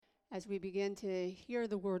as we begin to hear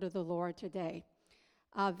the word of the Lord today.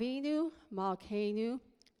 Avinu Malkeinu,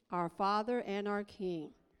 our Father and our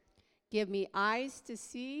King, give me eyes to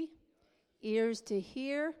see, ears to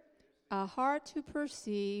hear, a heart to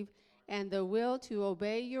perceive, and the will to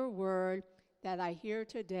obey your word that I hear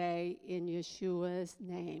today in Yeshua's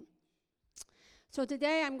name. So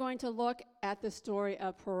today I'm going to look at the story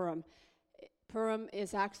of Purim. Purim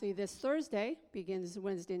is actually this Thursday, begins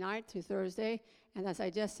Wednesday night to Thursday, and as I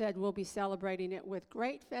just said, we'll be celebrating it with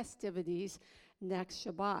great festivities next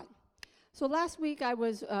Shabbat. So last week I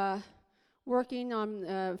was working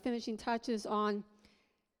on finishing touches on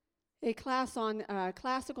a class on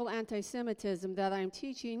classical anti-Semitism that I'm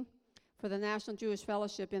teaching for the National Jewish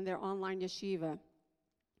Fellowship in their online yeshiva.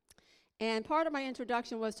 And part of my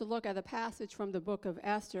introduction was to look at a passage from the book of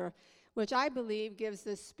Esther, which I believe gives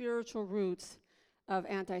the spiritual roots of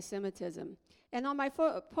anti-Semitism. And on my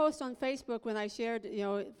post on Facebook, when I shared,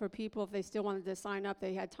 for people, if they still wanted to sign up,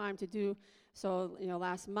 they had time to do so,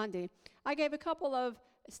 last Monday, I gave a couple of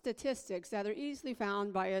statistics that are easily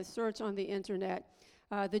found by a search on the internet.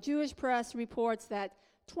 The Jewish press reports that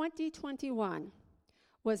 2021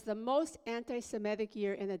 was the most anti-Semitic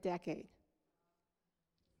year in a decade.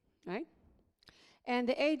 Right? And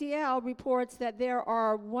the ADL reports that there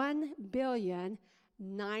are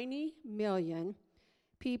 1,090,000,000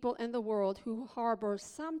 people in the world who harbor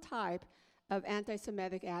some type of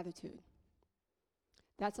anti-Semitic attitude.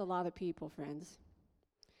 That's a lot of people, friends.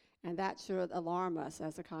 And that should alarm us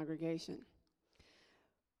as a congregation.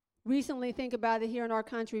 Recently, think about it, here in our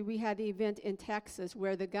country, we had the event in Texas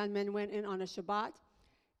where the gunmen went in on a Shabbat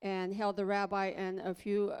and held the rabbi and a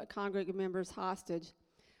few congregant members hostage.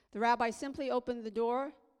 The rabbi simply opened the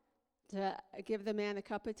door to give the man a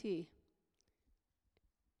cup of tea,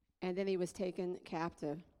 and then he was taken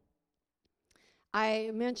captive.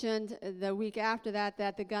 I mentioned the week after that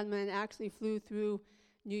the gunman actually flew through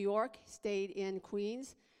New York, stayed in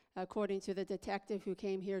Queens, according to the detective who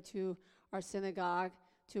came here to our synagogue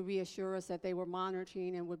to reassure us that they were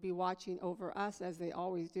monitoring and would be watching over us, as they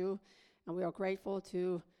always do. And we are grateful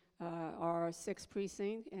to our 6th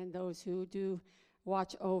precinct and those who do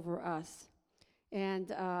watch over us.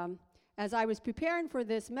 And as I was preparing for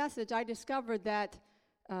this message, I discovered that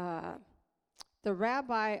the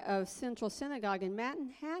rabbi of Central Synagogue in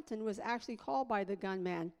Manhattan was actually called by the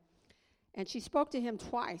gunman. And she spoke to him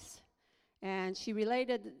twice. And she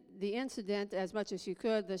related the incident as much as she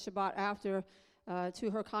could, the Shabbat after,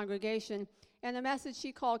 to her congregation. And the message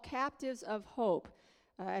she called Captives of Hope.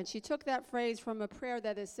 And she took that phrase from a prayer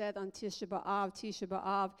that is said on Tisha B'Av. Tisha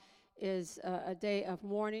B'Av is a day of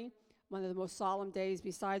mourning, one of the most solemn days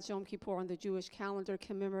besides Yom Kippur on the Jewish calendar,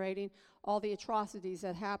 commemorating all the atrocities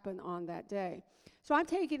that happened on that day. So I'm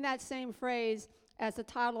taking that same phrase as the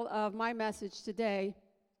title of my message today,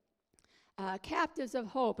 Captives of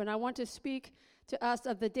Hope. And I want to speak to us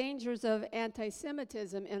of the dangers of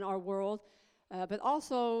anti-Semitism in our world, but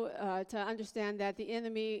also to understand that the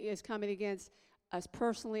enemy is coming against us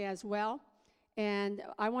personally as well. And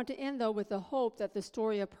I want to end, though, with the hope that the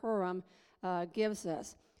story of Purim gives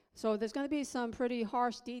us. So there's going to be some pretty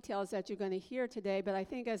harsh details that you're going to hear today, but I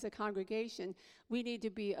think as a congregation, we need to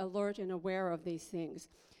be alert and aware of these things.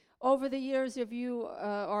 Over the years, if you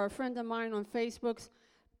are a friend of mine on Facebook,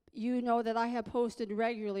 you know that I have posted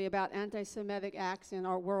regularly about anti-Semitic acts in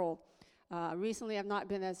our world. Recently, I've not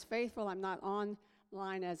been as faithful. I'm not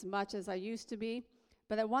online as much as I used to be.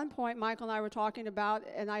 But at one point, Michael and I were talking about,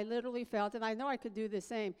 and I literally felt, and I know I could do the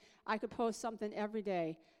same, I could post something every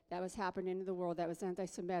day that was happening in the world that was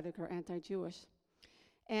anti-Semitic or anti-Jewish.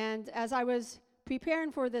 And as I was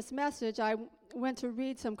preparing for this message, I went to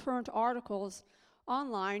read some current articles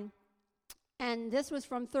online, and this was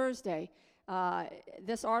from Thursday.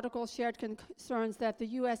 This article shared concerns that the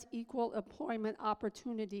U.S. Equal Employment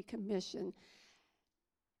Opportunity Commission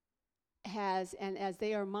has, and as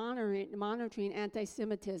they are monitoring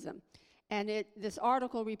anti-Semitism. And this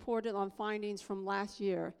article reported on findings from last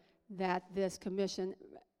year that this commission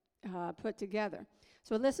put together.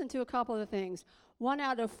 So listen to a couple of things. 1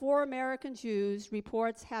 out of 4 American Jews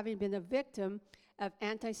reports having been a victim of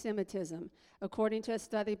anti-Semitism, according to a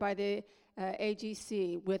study by the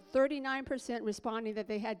AGC, with 39% responding that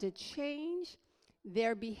they had to change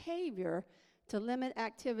their behavior to limit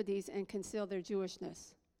activities and conceal their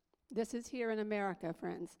Jewishness. This is here in America,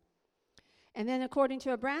 friends. And then according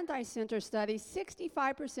to a Brandeis Center study,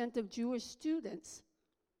 65% of Jewish students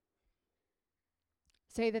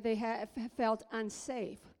say that they have felt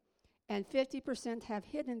unsafe, and 50% have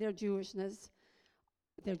hidden their Jewishness,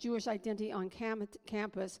 their Jewish identity on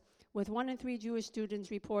campus, with 1 in 3 Jewish students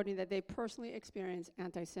reporting that they personally experienced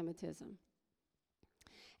anti-Semitism.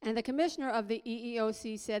 And the commissioner of the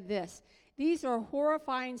EEOC said this: "These are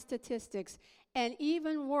horrifying statistics, and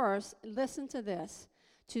even worse, listen to this,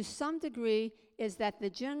 to some degree, is that the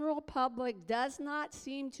general public does not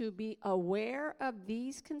seem to be aware of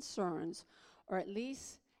these concerns, or at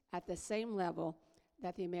least at the same level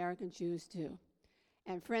that the American Jews do."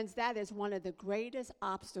 And friends, that is one of the greatest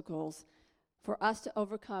obstacles for us to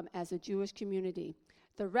overcome as a Jewish community.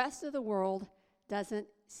 The rest of the world doesn't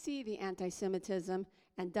see the anti-Semitism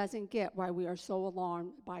and doesn't get why we are so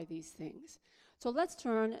alarmed by these things. So let's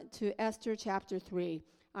turn to Esther chapter 3.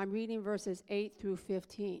 I'm reading verses 8 through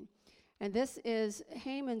 15. And this is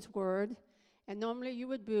Haman's word. And normally you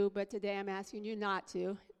would boo, but today I'm asking you not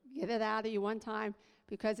to. Get it out of you one time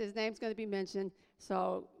because his name's going to be mentioned,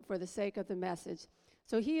 so for the sake of the message.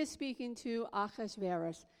 So he is speaking to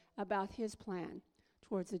Ahasuerus about his plan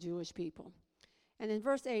towards the Jewish people. And in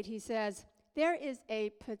verse 8 he says, "There is a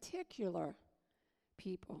particular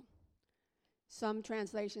people." Some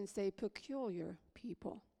translations say peculiar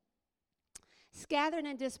people, "scattered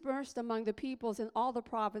and dispersed among the peoples in all the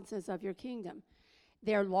provinces of your kingdom.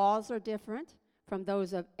 Their laws are different from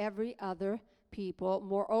those of every other people.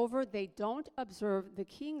 Moreover, they don't observe the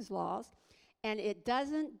king's laws, and it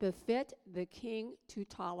doesn't befit the king to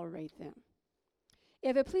tolerate them.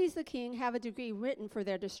 If it please the king, have a decree written for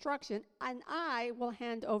their destruction, and I will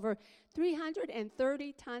hand over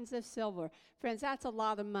 330 tons of silver." Friends, that's a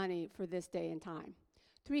lot of money for this day and time.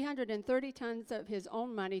 330 tons of his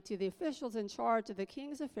own money to the officials in charge of the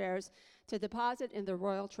king's affairs to deposit in the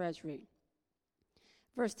royal treasury.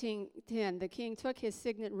 Verse 10, the king took his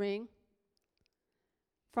signet ring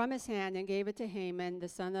from his hand and gave it to Haman, the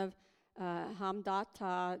son of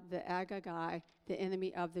Hamdatah, the Agagite, the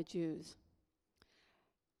enemy of the Jews.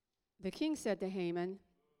 The king said to Haman,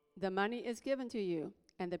 "The money is given to you,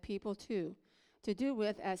 and the people too, to do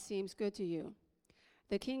with as seems good to you."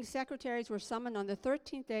 The king's secretaries were summoned on the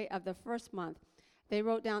 13th day of the first month. They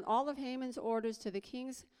wrote down all of Haman's orders to the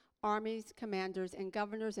king's armies, commanders, and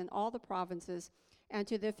governors in all the provinces, and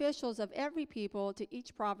to the officials of every people, to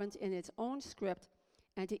each province in its own script,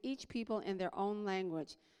 and to each people in their own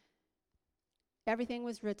language. Everything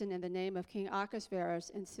was written in the name of King Ahasuerus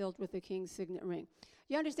and sealed with the king's signet ring.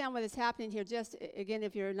 You understand what is happening here. Just, again,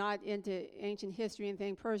 if you're not into ancient history and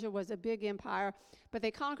things, Persia was a big empire, but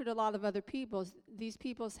they conquered a lot of other peoples. These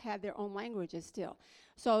peoples had their own languages still.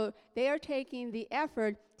 So they are taking the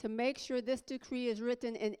effort to make sure this decree is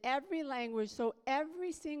written in every language so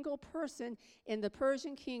every single person in the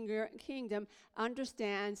Persian kingdom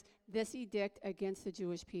understands this edict against the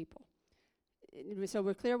Jewish people. So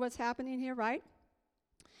we're clear what's happening here, right?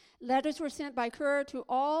 Letters were sent by courier to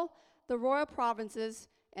all the royal provinces,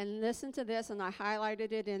 and listen to this, and I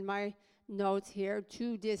highlighted it in my notes here,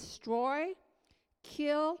 to destroy,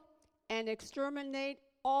 kill, and exterminate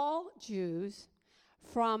all Jews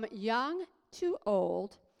from young to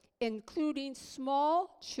old, including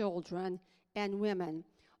small children and women,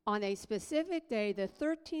 on a specific day, the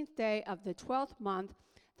 13th day of the 12th month,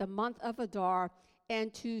 the month of Adar,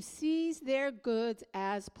 and to seize their goods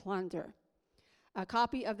as plunder. A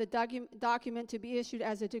copy of the document to be issued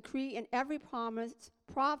as a decree in every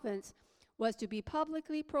province was to be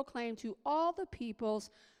publicly proclaimed to all the peoples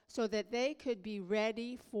so that they could be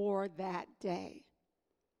ready for that day.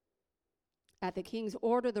 At the king's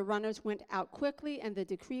order, the runners went out quickly, and the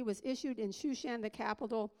decree was issued in Shushan, the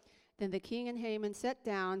capital. Then the king and Haman sat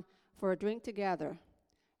down for a drink together.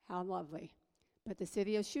 How lovely. But the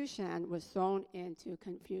city of Shushan was thrown into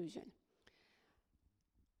confusion.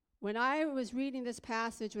 When I was reading this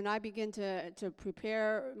passage, when I began to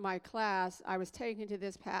prepare my class, I was taken to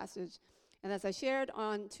this passage. And as I shared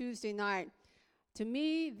on Tuesday night, to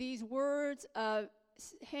me, these words of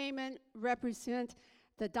Haman represent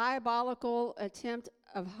the diabolical attempt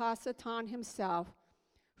of Hasatan himself,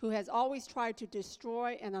 who has always tried to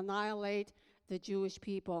destroy and annihilate the Jewish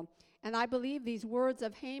people. And I believe these words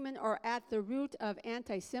of Haman are at the root of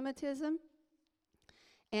anti-Semitism.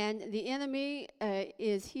 And the enemy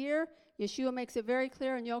is here. Yeshua makes it very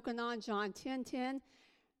clear in Yochanan, John 10:10,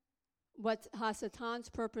 what Hasatan's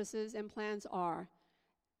purposes and plans are.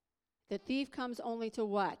 The thief comes only to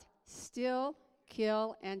what? Steal,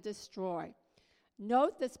 kill, and destroy.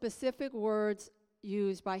 Note the specific words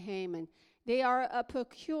used by Haman. They are a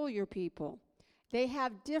peculiar people. They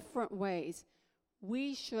have different ways.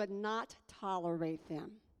 We should not tolerate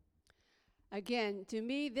them. Again, to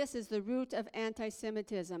me, this is the root of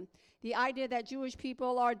anti-Semitism. The idea that Jewish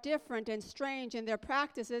people are different and strange in their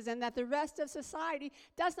practices and that the rest of society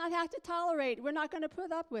does not have to tolerate. We're not going to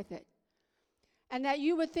put up with it. And that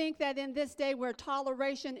you would think that in this day where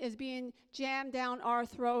toleration is being jammed down our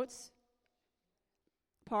throats,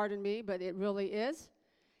 pardon me, but it really is.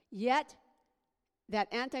 Yet,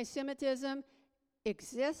 that anti-Semitism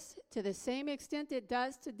exists to the same extent it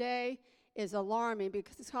does today is alarming,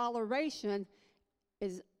 because toleration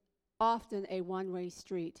is often a one-way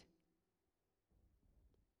street.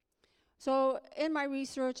 So in my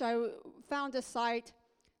research, I found a site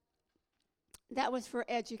that was for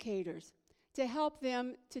educators to help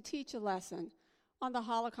them to teach a lesson on the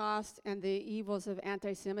Holocaust and the evils of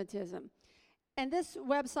anti-Semitism. And this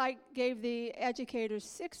website gave the educators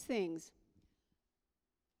 6 things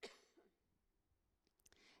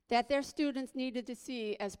that their students needed to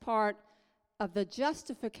see as part of the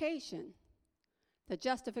justification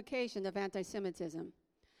of anti-Semitism.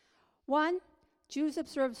 1, Jews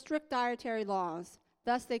observed strict dietary laws.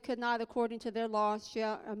 Thus, they could not, according to their laws,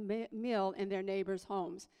 share a meal in their neighbors'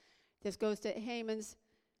 homes. This goes to Haman's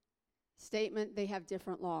statement, they have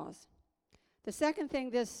different laws. The second thing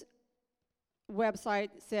this website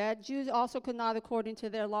said, Jews also could not, according to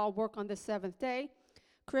their law, work on the 7th day.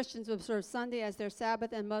 Christians observe Sunday as their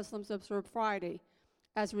Sabbath, and Muslims observe Friday.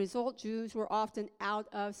 As a result, Jews were often out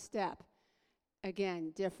of step.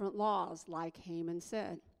 Again, different laws, like Haman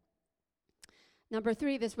said. Number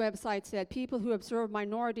 3, this website said, people who observe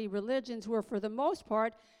minority religions were, for the most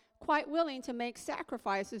part, quite willing to make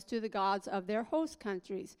sacrifices to the gods of their host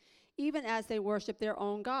countries, even as they worship their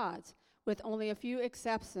own gods. With only a few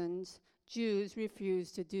exceptions, Jews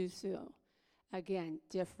refused to do so. Again,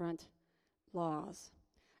 different laws.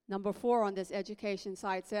 Number 4 on this education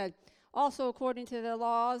site said, also according to their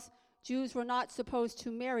laws, Jews were not supposed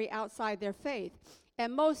to marry outside their faith,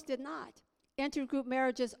 and most did not. Intergroup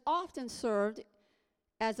marriages often served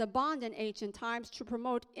as a bond in ancient times to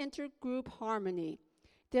promote intergroup harmony.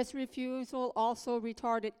 This refusal also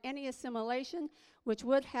retarded any assimilation, which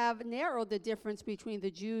would have narrowed the difference between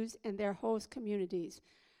the Jews and their host communities.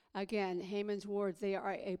 Again, Haman's words, they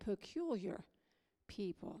are a peculiar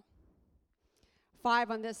people.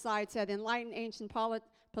 5 on this side said, enlightened ancient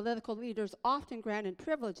political leaders often granted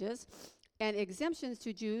privileges and exemptions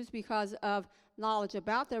to Jews because of knowledge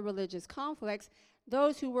about their religious conflicts.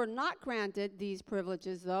 Those who were not granted these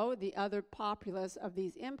privileges, though, the other populace of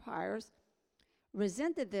these empires,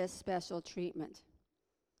 resented this special treatment.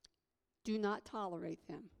 Do not tolerate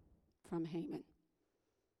them, from Haman.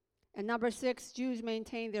 And number 6, Jews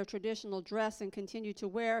maintained their traditional dress and continued to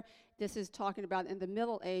wear, this is talking about in the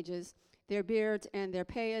Middle Ages, their beards and their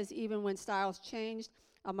payas, even when styles changed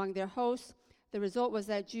among their hosts. The result was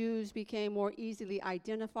that Jews became more easily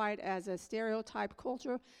identified as a stereotype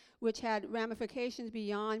culture, which had ramifications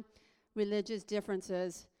beyond religious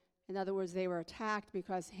differences. In other words, they were attacked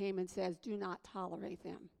because Haman says, do not tolerate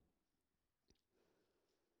them.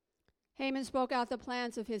 Haman spoke out the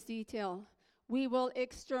plans of his detail. We will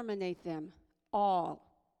exterminate them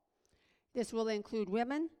all. This will include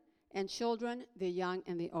women and children, the young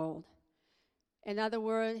and the old. In other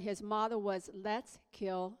words, his motto was, let's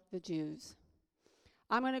kill the Jews.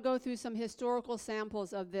 I'm going to go through some historical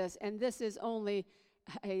samples of this, and this is only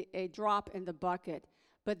a drop in the bucket.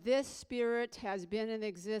 But this spirit has been in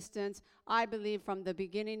existence, I believe, from the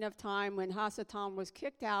beginning of time when Hasatan was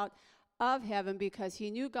kicked out of heaven because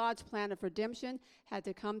he knew God's plan of redemption had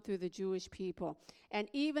to come through the Jewish people. And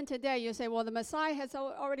even today, you say, well, the Messiah has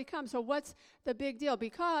already come, so what's the big deal?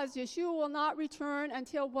 Because Yeshua will not return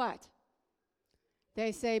until what?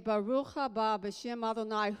 They say, Baruch haba b'shem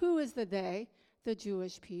Adonai. Who is the they? The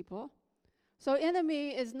Jewish people. So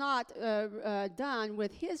enemy is not done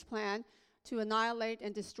with his plan to annihilate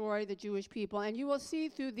and destroy the Jewish people. And you will see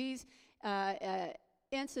through these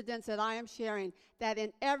incidents that I am sharing that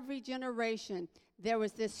in every generation there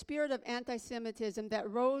was this spirit of anti-Semitism that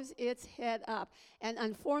rose its head up. And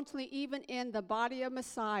unfortunately, even in the body of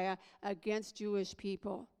Messiah, against Jewish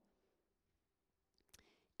people.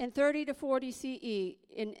 In 30 to 40 CE,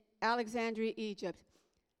 in Alexandria, Egypt,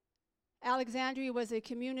 Alexandria was a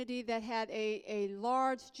community that had a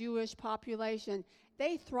large Jewish population.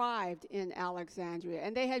 They thrived in Alexandria,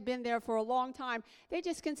 and they had been there for a long time. They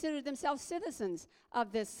just considered themselves citizens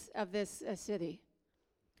of this city.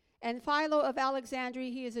 And Philo of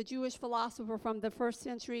Alexandria, he is a Jewish philosopher from the 1st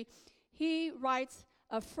century. He writes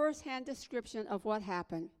a first-hand description of what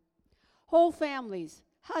happened. Whole families,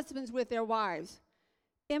 husbands with their wives,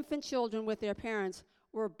 infant children with their parents,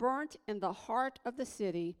 were burnt in the heart of the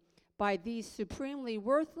city by these supremely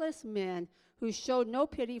worthless men who showed no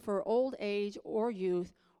pity for old age or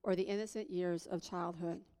youth or the innocent years of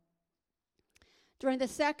childhood. During the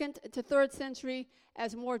 2nd to 3rd century,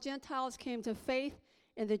 as more Gentiles came to faith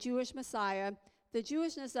in the Jewish Messiah, the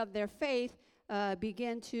Jewishness of their faith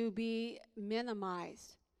began to be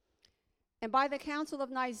minimized. And by the Council of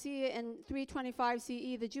Nicaea in 325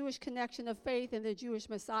 CE, the Jewish connection of faith in the Jewish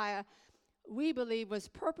Messiah, we believe, was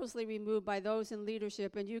purposely removed by those in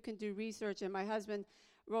leadership. And you can do research, and my husband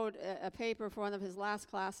wrote a paper for one of his last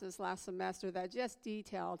classes last semester that just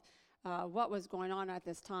detailed what was going on at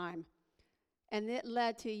this time. And it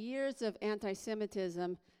led to years of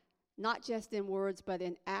anti-Semitism, not just in words, but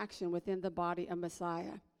in action within the body of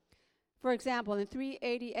Messiah. For example, in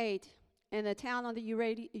 388, in a town on the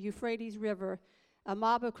Euphrates River, a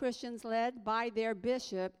mob of Christians led by their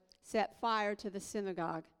bishop set fire to the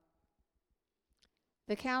synagogue.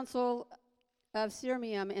 The Council of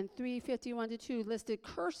Sirmium in 351-2 listed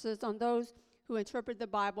curses on those who interpret the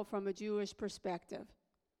Bible from a Jewish perspective.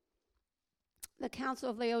 The Council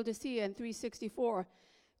of Laodicea in 364,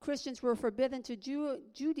 Christians were forbidden to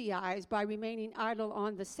Judaize by remaining idle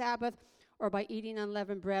on the Sabbath or by eating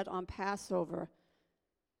unleavened bread on Passover.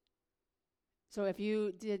 So if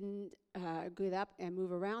you didn't get up and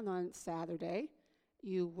move around on Saturday,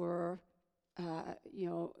 you were,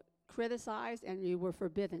 criticized and you were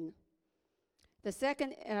forbidden. The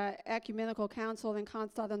Second Ecumenical Council in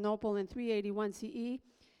Constantinople in 381 CE,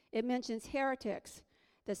 it mentions heretics,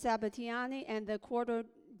 the Sabbatiani and the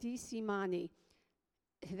Quartodecimani.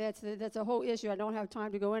 That's a whole issue. I don't have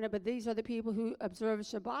time to go in it, but these are the people who observe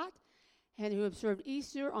Shabbat and who observed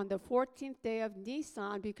Easter on the 14th day of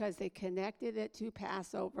Nisan because they connected it to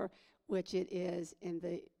Passover, which it is in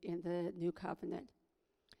the New Covenant.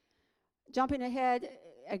 Jumping ahead,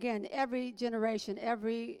 again, every generation,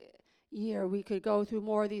 every year, we could go through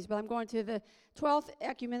more of these, but I'm going to the 12th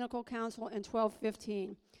Ecumenical Council in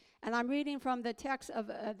 1215. And I'm reading from the text of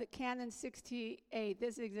the Canon 68.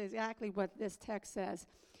 This is exactly what this text says.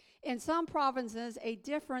 In some provinces, a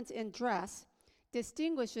difference in dress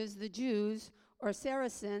distinguishes the Jews or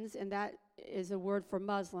Saracens, and that is a word for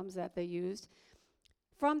Muslims that they used,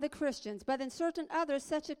 from the Christians. But in certain others,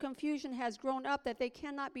 such a confusion has grown up that they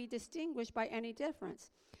cannot be distinguished by any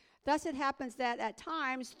difference. Thus it happens that at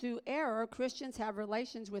times, through error, Christians have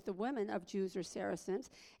relations with the women of Jews or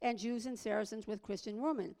Saracens, and Jews and Saracens with Christian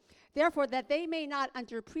women. Therefore, that they may not,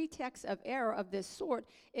 under pretext of error of this sort,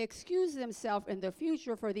 excuse themselves in the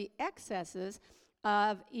future for the excesses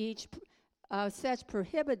of each such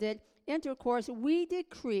prohibited intercourse, we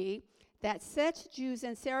decree that such Jews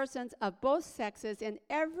and Saracens of both sexes in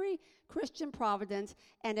every Christian province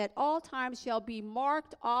and at all times shall be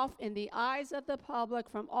marked off in the eyes of the public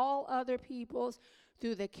from all other peoples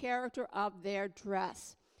through the character of their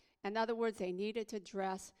dress. In other words, they needed to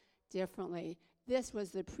dress differently. This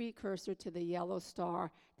was the precursor to the yellow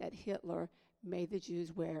star that Hitler made the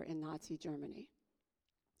Jews wear in Nazi Germany.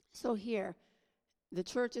 So here, the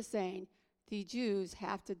church is saying the Jews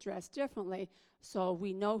have to dress differently so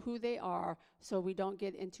we know who they are, so we don't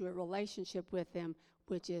get into a relationship with them,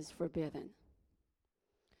 which is forbidden.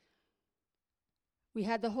 We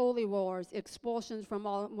had the Holy Wars, expulsions from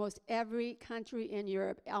almost every country in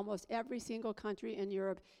Europe. Almost every single country in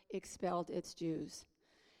Europe expelled its Jews,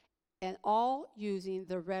 and all using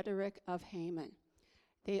the rhetoric of Haman.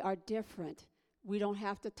 They are different. We don't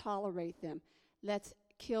have to tolerate them. Let's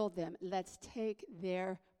kill them. Let's take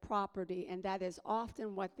their property. And that is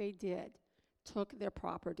often what they did, took their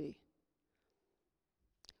property.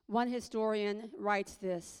 One historian writes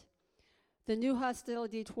this: the new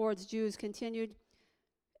hostility towards Jews continued.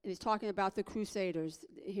 He's talking about the Crusaders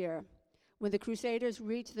here. When the Crusaders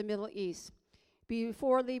reached the Middle East,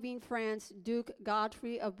 before leaving France, Duke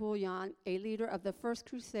Godfrey of Bouillon, a leader of the First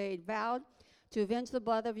Crusade, vowed to avenge the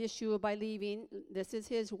blood of Yeshua by leaving, this is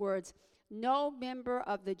his words, no member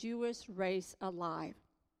of the Jewish race alive.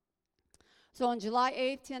 So on July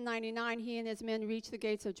 8, 1099, he and his men reached the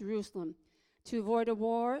gates of Jerusalem. To avoid a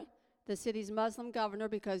war, the city's Muslim governor,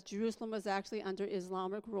 because Jerusalem was actually under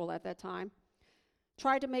Islamic rule at that time,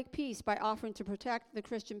 tried to make peace by offering to protect the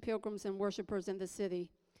Christian pilgrims and worshipers in the city.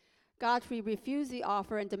 Godfrey refused the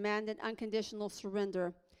offer and demanded unconditional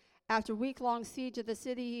surrender. After a week-long siege of the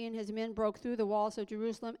city, he and his men broke through the walls of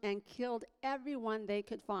Jerusalem and killed everyone they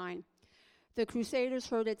could find. The Crusaders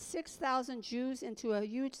herded 6,000 Jews into a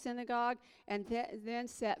huge synagogue and then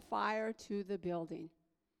set fire to the building.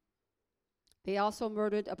 They also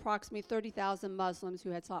murdered approximately 30,000 Muslims who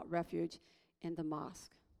had sought refuge in the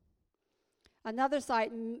mosque. Another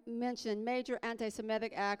site mentioned major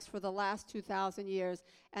anti-Semitic acts for the last 2,000 years.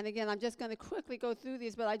 And again, I'm just going to quickly go through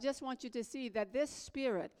these, but I just want you to see that this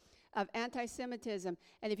spirit of anti-Semitism,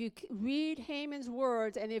 and if you read Haman's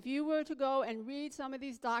words, and if you were to go and read some of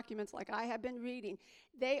these documents like I have been reading,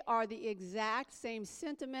 they are the exact same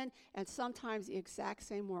sentiment and sometimes the exact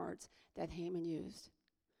same words that Haman used.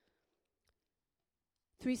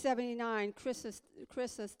 379,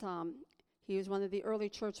 Chrysostom, He was one of the early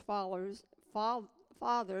church fathers,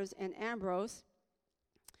 and Ambrose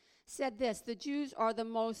said this: the Jews are the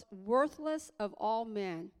most worthless of all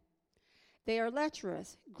men. They are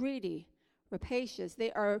lecherous, greedy, rapacious.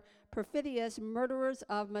 They are perfidious murderers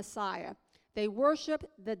of Messiah. They worship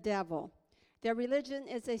the devil. Their religion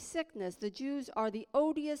is a sickness. The Jews are the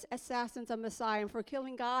odious assassins of Messiah, and for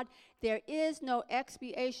killing God, there is no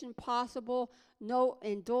expiation possible, no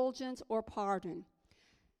indulgence or pardon.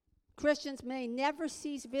 Christians may never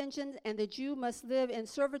cease vengeance, and the Jew must live in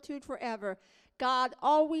servitude forever. God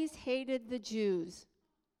always hated the Jews.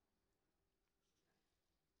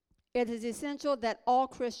 It is essential that all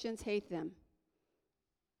Christians hate them.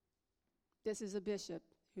 This is a bishop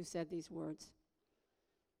who said these words.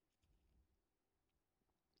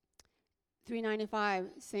 395,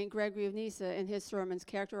 St. Gregory of Nyssa in his sermons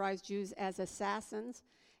characterized Jews as assassins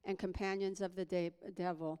and companions of the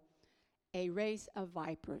devil, a race of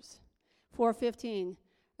vipers. 415,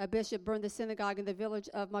 a bishop burned the synagogue in the village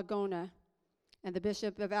of Magona, and the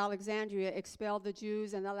bishop of Alexandria expelled the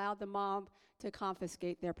Jews and allowed the mob to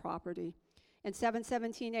confiscate their property. In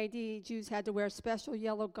 717 AD, Jews had to wear special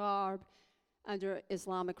yellow garb under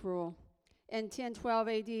Islamic rule. In 1012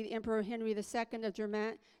 AD, Emperor Henry II of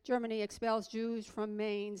Germany expels Jews from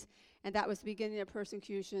Mainz, and that was the beginning of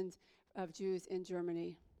persecutions of Jews in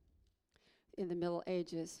Germany in the Middle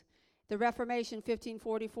Ages. The Reformation,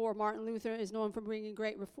 1544, Martin Luther is known for bringing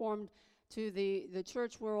great reform to the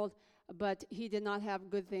church world, but he did not have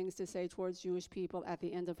good things to say towards Jewish people at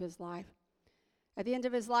the end of his life. At the end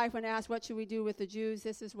of his life, when asked what should we do with the Jews,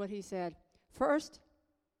 this is what he said. First,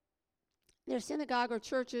 their synagogue or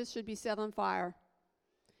churches should be set on fire,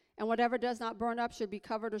 and whatever does not burn up should be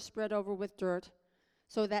covered or spread over with dirt,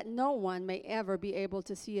 so that no one may ever be able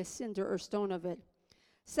to see a cinder or stone of it.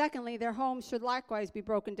 Secondly, their homes should likewise be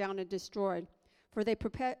broken down and destroyed, for they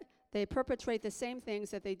perpetrate the same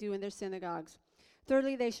things that they do in their synagogues.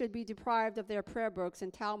 Thirdly, they should be deprived of their prayer books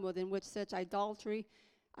and Talmud, in which such idolatry,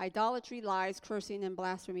 lies, cursing, and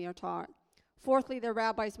blasphemy are taught. Fourthly, their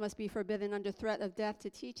rabbis must be forbidden under threat of death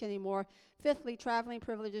to teach anymore. Fifthly, traveling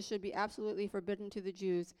privileges should be absolutely forbidden to the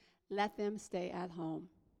Jews. Let them stay at home.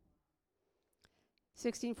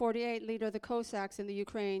 1648, leader of the Cossacks in the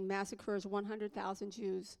Ukraine massacres 100,000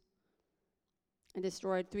 Jews and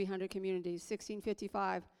destroyed 300 communities.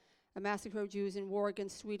 1655, a massacre of Jews in war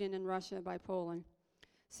against Sweden and Russia by Poland.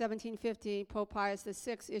 1750, Pope Pius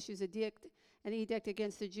VI issues an edict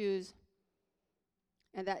against the Jews,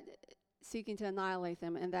 and that seeking to annihilate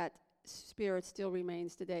them, and that spirit still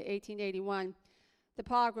remains today. 1881, the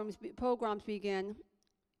pogroms began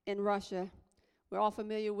in Russia. We're all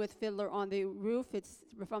familiar with Fiddler on the Roof. It's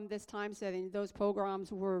from this time setting. Those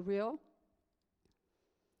pogroms were real.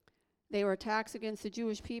 They were attacks against the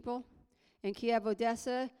Jewish people. In Kiev,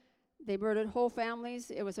 Odessa, they murdered whole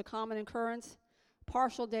families. It was a common occurrence.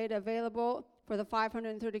 Partial data available for the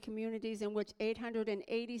 530 communities in which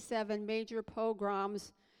 887 major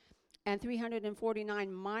pogroms and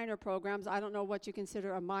 349 minor pogroms. I don't know what you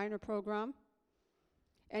consider a minor pogrom.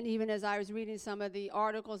 And even as I was reading some of the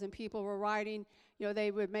articles and people were writing,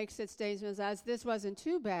 they would make such statements as, this wasn't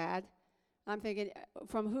too bad. I'm thinking,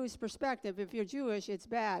 from whose perspective? If you're Jewish, it's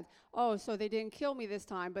bad. Oh, so they didn't kill me this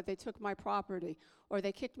time, but they took my property. Or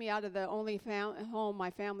they kicked me out of the only home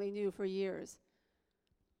my family knew for years.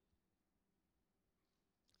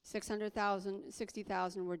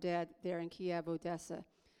 60,000 were dead there in Kiev, Odessa.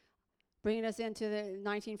 Bringing us into the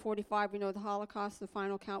 1945, we know the Holocaust. The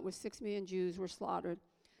final count was 6 million Jews were slaughtered.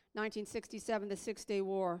 1967, the Six-Day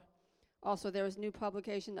War. Also, there was new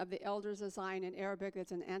publication of the Elders of Zion in Arabic.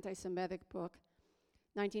 It's an anti-Semitic book.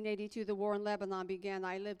 1982, the war in Lebanon began.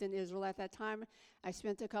 I lived in Israel at that time. I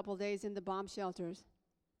spent a couple days in the bomb shelters.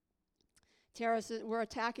 Terrorists were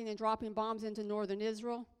attacking and dropping bombs into northern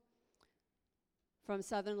Israel from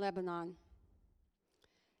southern Lebanon.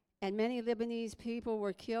 And many Lebanese people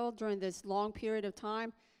were killed during this long period of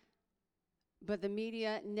time, but the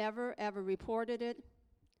media never, ever reported it.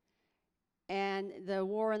 And the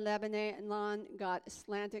war in Lebanon got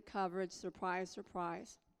slanted coverage, surprise,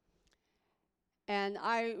 surprise. And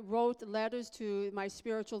I wrote letters to my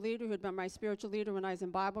spiritual leader, who had been my spiritual leader when I was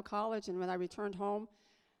in Bible college, and when I returned home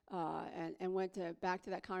and went back to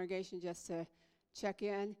that congregation just to check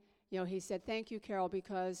in, he said, "Thank you, Carol,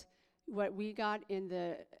 because what we got in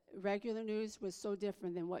the regular news was so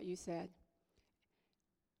different than what you said."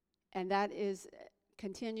 And that is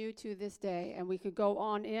continued to this day. And we could go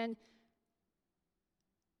on in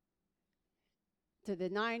to the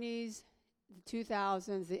 90s, the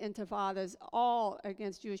 2000s, the intifadas, all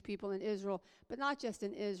against Jewish people in Israel, but not just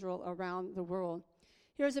in Israel, around the world.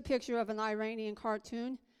 Here's a picture of an Iranian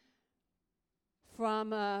cartoon from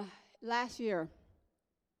last year.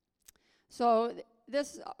 So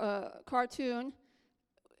this cartoon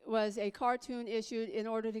was a cartoon issued in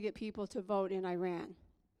order to get people to vote in Iran.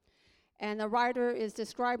 And the writer is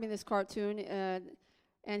describing this cartoon,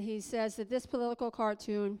 and he says that this political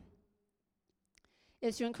cartoon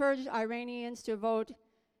is to encourage Iranians to vote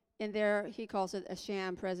in their, he calls it a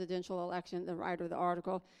sham presidential election, the writer of the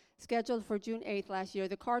article, scheduled for June 8th last year.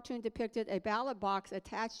 The cartoon depicted a ballot box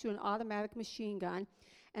attached to an automatic machine gun,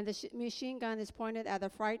 and the machine gun is pointed at a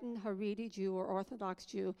frightened Haredi Jew or Orthodox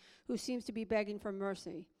Jew who seems to be begging for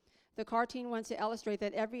mercy. The cartoon wants to illustrate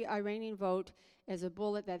that every Iranian vote is a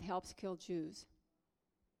bullet that helps kill Jews.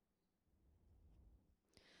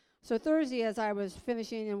 So Thursday, as I was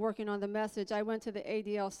finishing and working on the message, I went to the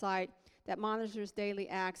ADL site that monitors daily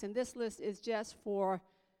acts, and this list is just for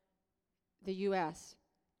the U.S.,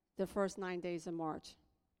 the first 9 days of March.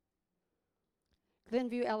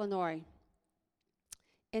 Glenview, Illinois.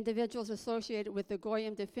 Individuals associated with the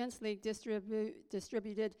Goyim Defense League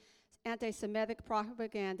distributed anti-Semitic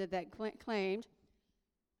propaganda that claimed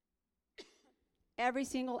every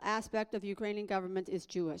single aspect of the Ukrainian government is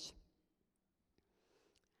Jewish.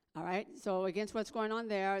 All right, so against what's going on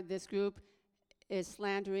there, this group is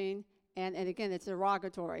slandering, and again, it's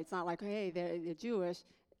derogatory. It's not like, hey, they're Jewish.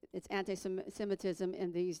 It's anti-Semitism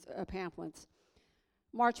in these pamphlets.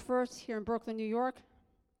 March 1st, here in Brooklyn, New York,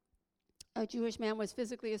 a Jewish man was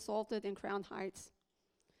physically assaulted in Crown Heights.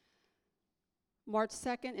 March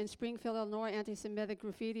 2nd, in Springfield, Illinois, anti-Semitic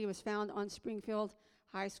graffiti was found on Springfield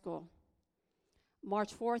High School.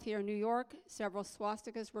 March 4th, here in New York, several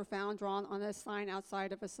swastikas were found drawn on a sign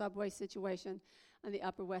outside of a subway situation on the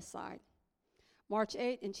Upper West Side. March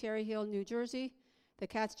 8th, in Cherry Hill, New Jersey, the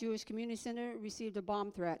Katz Jewish Community Center received a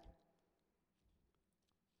bomb threat.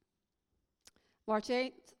 March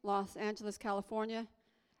 8th, Los Angeles, California,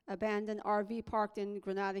 abandoned RV parked in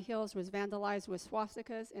Granada Hills was vandalized with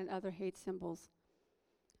swastikas and other hate symbols.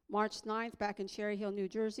 March 9th, back in Cherry Hill, New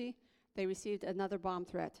Jersey, they received another bomb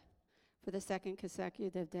threat for the second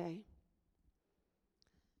consecutive day.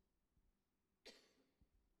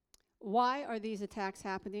 Why are these attacks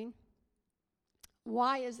happening?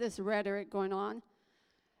 Why is this rhetoric going on?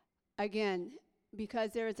 Again,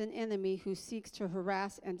 because there is an enemy who seeks to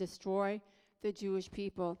harass and destroy the Jewish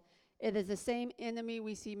people. It is the same enemy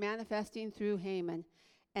we see manifesting through Haman,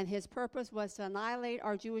 and his purpose was to annihilate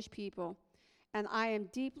our Jewish people. And I am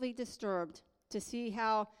deeply disturbed to see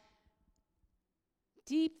how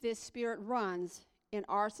deep this spirit runs in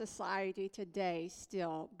our society today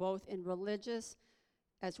still, both in religious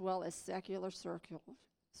as well as secular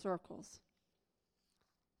circles.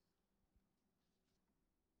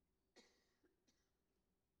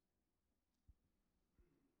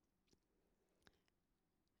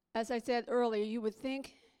 As I said earlier, you would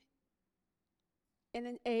think in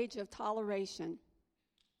an age of toleration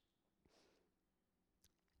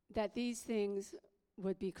that these things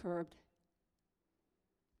would be curbed.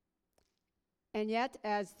 And yet,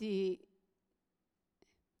 as the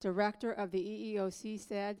director of the EEOC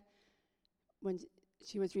said when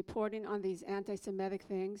she was reporting on these anti-Semitic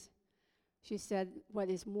things, she said, what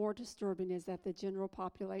is more disturbing is that the general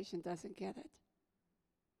population doesn't get it.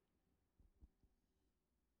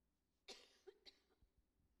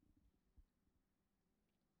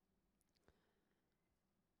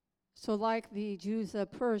 So like the Jews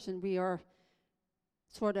of Persia, we are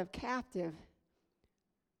sort of captive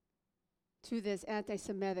to this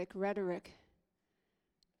anti-Semitic rhetoric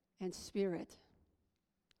and spirit.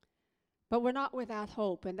 But we're not without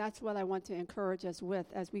hope, and that's what I want to encourage us with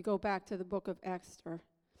as we go back to the book of Esther.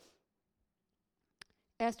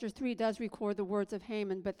 Esther 3 does record the words of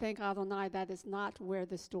Haman, but thank Adonai, that is not where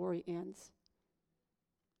the story ends.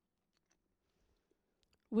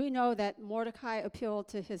 We know that Mordecai appealed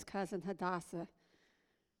to his cousin Hadassah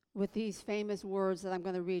with these famous words that I'm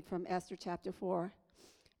going to read from Esther chapter 4.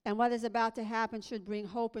 And what is about to happen should bring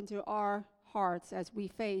hope into our hearts as we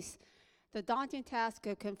face the daunting task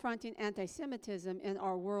of confronting anti-Semitism in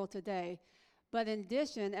our world today. But in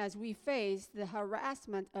addition, as we face the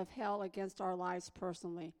harassment of hell against our lives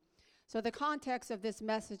personally. So the context of this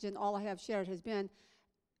message and all I have shared has been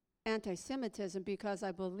anti-Semitism because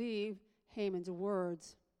I believe Haman's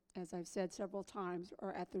words, as I've said several times,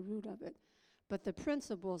 are at the root of it. But the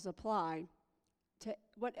principles apply to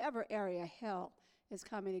whatever area hell is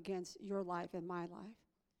coming against your life and my life.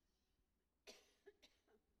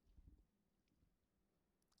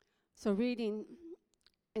 So reading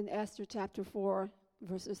in Esther chapter 4,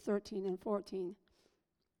 verses 13 and 14,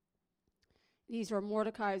 these are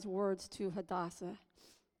Mordecai's words to Hadassah.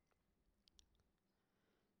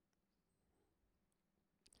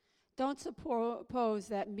 Don't suppose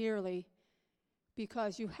that merely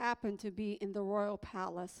because you happen to be in the royal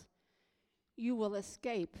palace, you will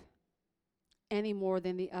escape any more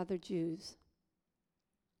than the other Jews.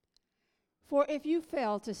 For if you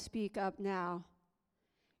fail to speak up now,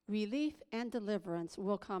 relief and deliverance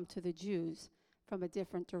will come to the Jews from a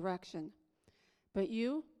different direction, but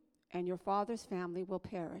you and your father's family will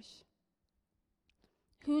perish.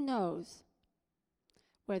 Who knows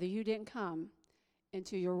whether you didn't come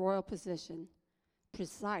into your royal position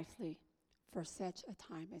precisely for such a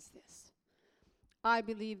time as this? I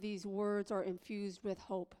believe these words are infused with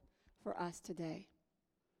hope for us today.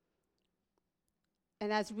 And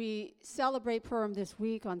as we celebrate Purim this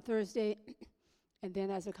week on Thursday, and then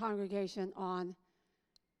as a congregation on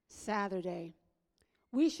Saturday,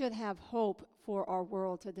 we should have hope for our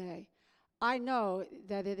world today. I know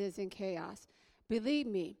that it is in chaos. Believe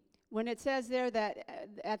me, when it says there that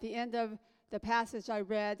at the end of the passage I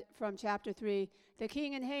read from chapter 3, the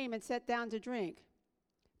king and Haman sat down to drink,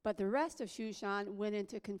 but the rest of Shushan went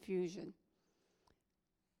into confusion.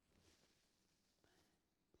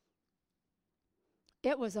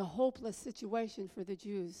 It was a hopeless situation for the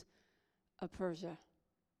Jews of Persia.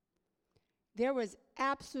 There was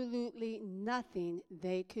absolutely nothing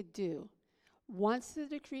they could do. Once the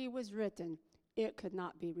decree was written, it could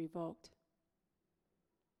not be revoked.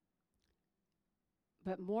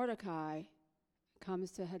 But Mordecai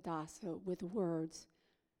comes to Hadassah with words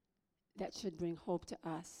that should bring hope to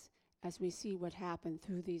us as we see what happened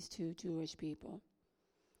through these two Jewish people.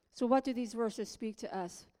 So what do these verses speak to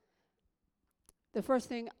us? The first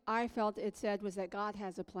thing I felt it said was that God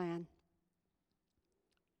has a plan.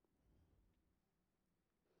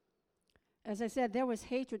 As I said, there was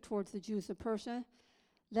hatred towards the Jews of Persia.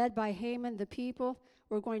 Led by Haman, the people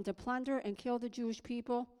were going to plunder and kill the Jewish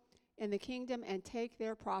people in the kingdom and take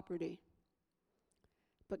their property.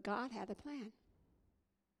 But God had a plan.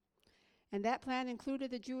 And that plan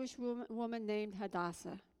included a Jewish woman named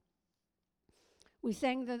Hadassah. We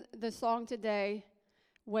sang the song today,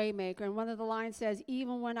 Waymaker, and one of the lines says,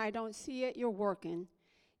 even when I don't see it, you're working.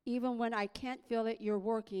 Even when I can't feel it, you're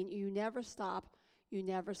working. You never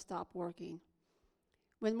stop working.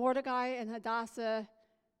 When Mordecai and Hadassah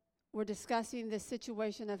were discussing the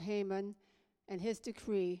situation of Haman and his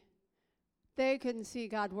decree, they couldn't see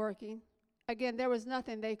God working. Again, there was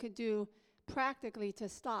nothing they could do practically to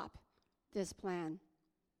stop this plan.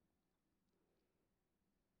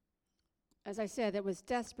 As I said, it was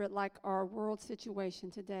desperate like our world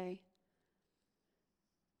situation today.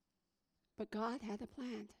 But God had a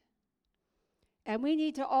plan. And we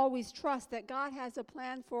need to always trust that God has a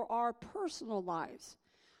plan for our personal lives,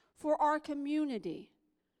 for our community,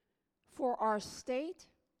 for our state,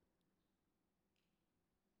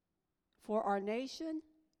 for our nation,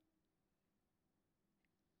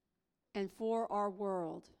 and for our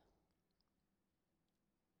world.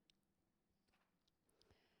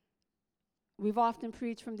 We've often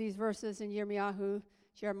preached from these verses in Yirmiyahu,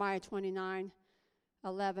 Jeremiah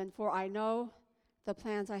 29:11. For I know the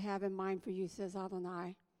plans I have in mind for you, says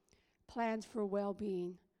Adonai, plans for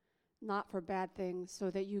well-being, not for bad things,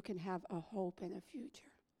 so that you can have a hope and a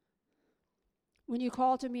future. When you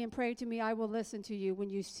call to me and pray to me, I will listen to you. When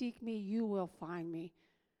you seek me, you will find me,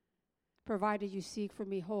 provided you seek for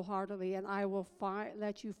me wholeheartedly, and I will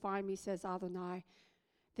let you find me, says Adonai.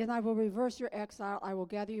 Then I will reverse your exile. I will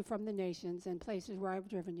gather you from the nations and places where I've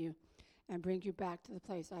driven you and bring you back to the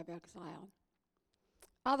place I've exiled.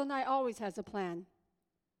 Adonai always has a plan,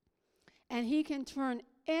 and he can turn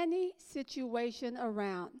any situation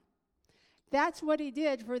around. That's what he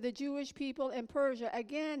did for the Jewish people in Persia.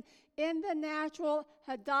 Again, in the natural,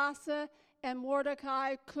 Hadassah and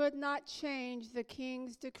Mordecai could not change the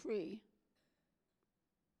king's decree.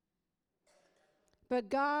 But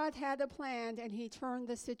God had a plan, and he turned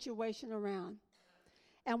the situation around.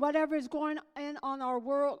 And whatever is going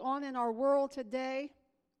on in our world today,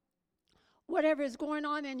 whatever is going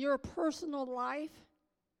on in your personal life,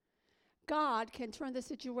 God can turn the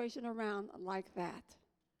situation around like that.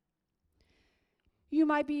 You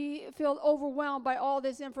might feel overwhelmed by all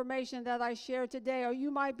this information that I shared today, or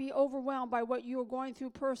you might be overwhelmed by what you are going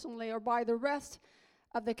through personally, or by the rest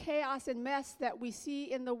of the chaos and mess that we see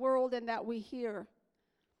in the world and that we hear.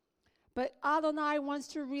 But Adonai wants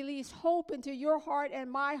to release hope into your heart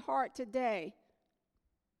and my heart today.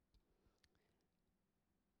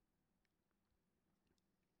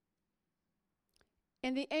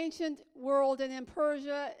 In the ancient world and in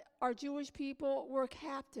Persia, our Jewish people were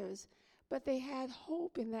captives, but they had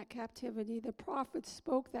hope in that captivity. The prophets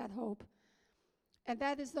spoke that hope. And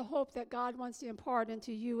that is the hope that God wants to impart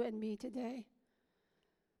into you and me today.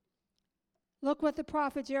 Look what the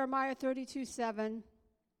prophet Jeremiah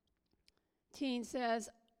 32:17 says.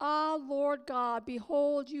 Ah, Lord God,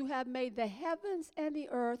 behold, you have made the heavens and the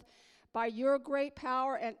earth by your great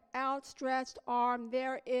power and outstretched arm.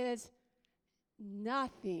 There is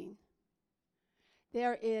nothing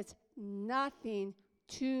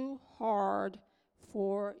too hard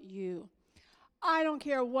for you. I don't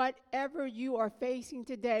care whatever you are facing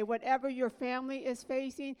today, whatever your family is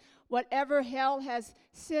facing, whatever hell has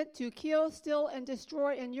sent to kill, steal, and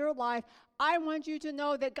destroy in your life. I want you to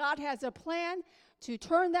know that God has a plan to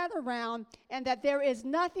turn that around, and that there is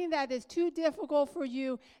nothing that is too difficult for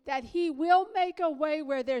you, that He will make a way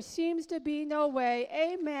where there seems to be no way.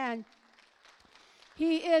 Amen.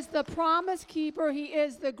 He is the promise keeper. He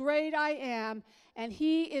is the great I am, and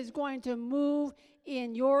He is going to move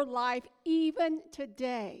in your life even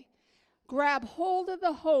today. Grab hold of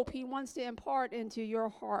the hope He wants to impart into your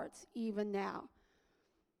hearts even now.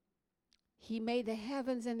 He made the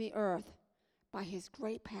heavens and the earth by His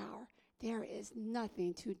great power. There is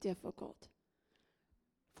nothing too difficult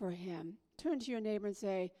for Him. Turn to your neighbor and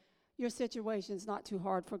say, your situation is not too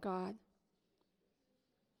hard for God.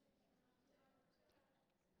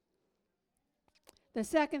 The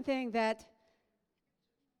second thing that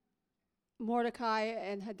Mordecai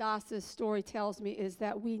and Hadassah's story tells me is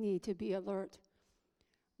that we need to be alert.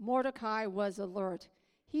 Mordecai was alert.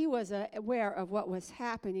 He was aware of what was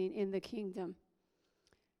happening in the kingdom.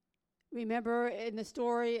 Remember in the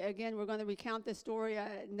story, again, we're going to recount this story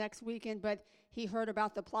next weekend, but he heard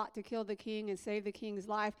about the plot to kill the king and save the king's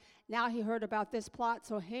life. Now he heard about this plot,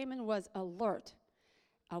 so Haman was alert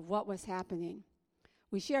of what was happening.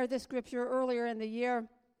 We shared this scripture earlier in the year,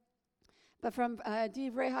 but from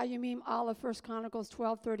Divrei HaYamim Aleph, 1 Chronicles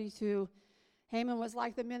 12:32, Haman was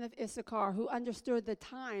like the men of Issachar who understood the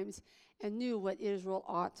times and knew what Israel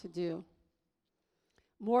ought to do.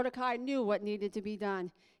 Mordecai knew what needed to be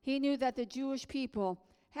done. He knew that the Jewish people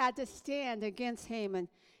had to stand against Haman.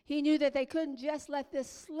 He knew that they couldn't just let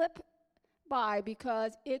this slip by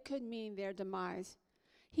because it could mean their demise.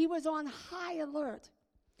 He was on high alert.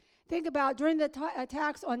 Think about during the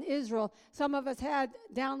attacks on Israel, some of us had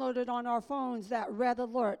downloaded on our phones that red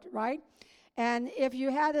alert, right? And if you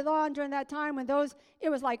had it on during that time when it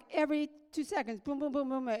was like every 2 seconds, boom, boom, boom,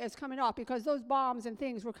 boom, it's coming off because those bombs and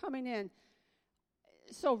things were coming in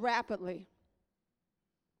so rapidly.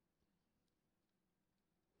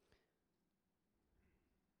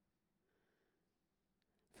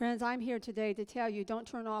 Friends, I'm here today to tell you, don't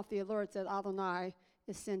turn off the alerts that Adonai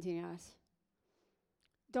is sending us.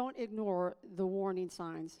 Don't ignore the warning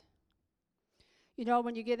signs. You know,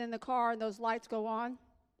 when you get in the car and those lights go on,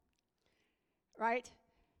 right?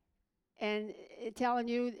 And it's telling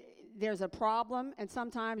you there's a problem, and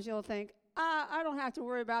sometimes you'll think, I don't have to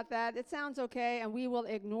worry about that. It sounds okay, and we will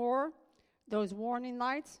ignore those warning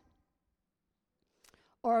lights.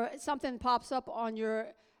 Or something pops up on your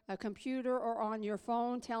computer or on your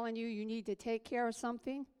phone telling you you need to take care of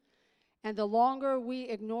something. And the longer we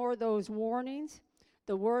ignore those warnings,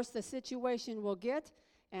 the worse the situation will get,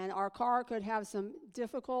 and our car could have some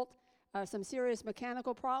serious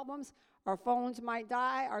mechanical problems. Our phones might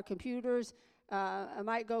die, our computers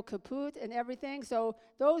might go kaput and everything. So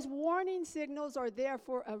those warning signals are there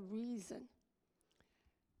for a reason.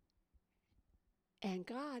 And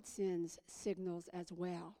God sends signals as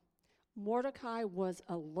well. Mordecai was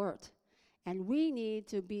alert, and we need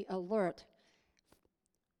to be alert.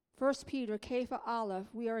 1 Peter, Kepha Aleph,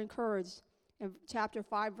 we are encouraged in chapter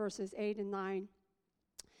 5, verses 8 and 9.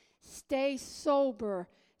 Stay sober,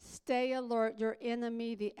 stay alert. Your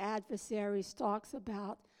enemy, the adversary, stalks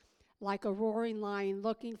about like a roaring lion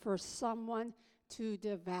looking for someone to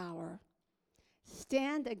devour.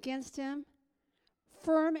 Stand against him,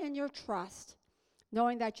 firm in your trust,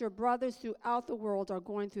 knowing that your brothers throughout the world are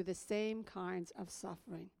going through the same kinds of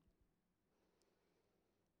suffering.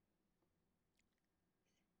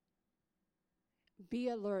 Be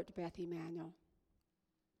alert, Beth Emanuel.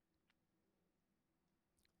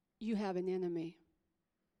 You have an enemy.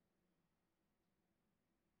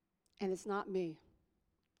 And it's not me.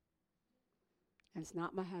 And it's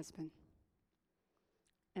not my husband.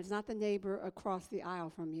 And it's not the neighbor across the aisle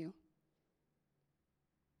from you.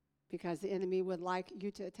 Because the enemy would like you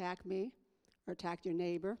to attack me or attack your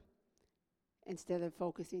neighbor instead of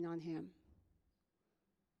focusing on him.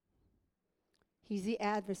 He's the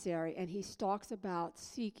adversary, and he stalks about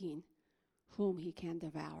seeking whom he can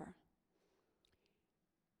devour.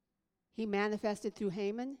 He manifested through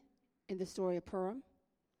Haman in the story of Purim.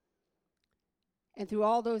 And through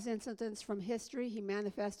all those incidents from history, he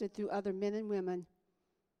manifested through other men and women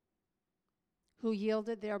who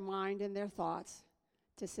yielded their mind and their thoughts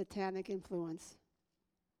to satanic influence.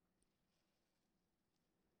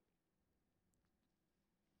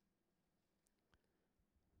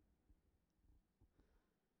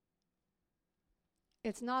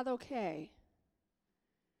 It's not okay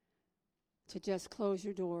to just close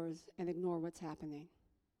your doors and ignore what's happening.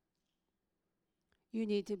 You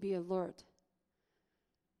need to be alert.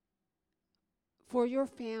 For your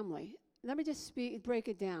family, let me just break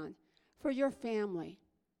it down. For your family,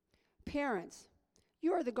 parents,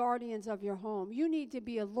 you are the guardians of your home. You need to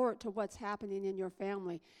be alert to what's happening in your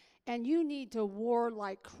family. And you need to war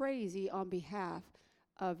like crazy on behalf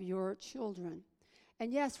of your children.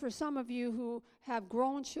 And yes, for some of you who have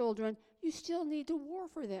grown children, you still need to war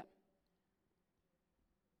for them.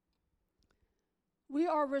 We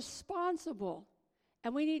are responsible,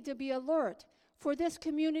 and we need to be alert. For this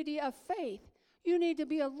community of faith, you need to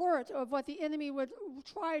be alert of what the enemy would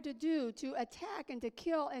try to do to attack and to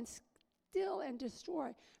kill and steal and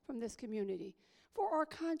destroy from this community, for our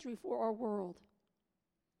country, for our world.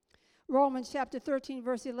 Romans chapter 13,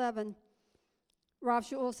 verse 11, Rav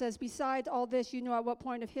Shaul says, "Besides all this, you know at what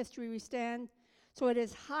point of history we stand. So it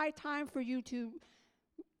is high time for you to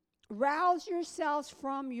rouse yourselves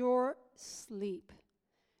from your sleep."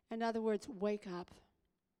 In other words, wake up.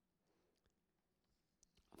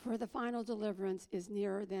 For the final deliverance is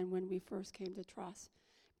nearer than when we first came to trust.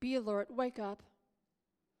 Be alert, wake up.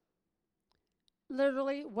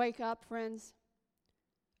 Literally, wake up, friends,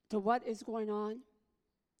 to what is going on.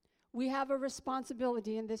 We have a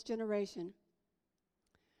responsibility in this generation.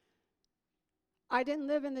 I didn't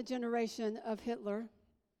live in the generation of Hitler.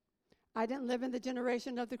 I didn't live in the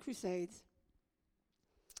generation of the Crusades.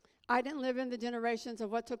 I didn't live in the generations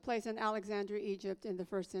of what took place in Alexandria, Egypt in the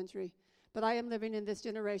first century. But I am living in this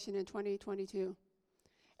generation in 2022.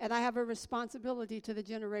 And I have a responsibility to the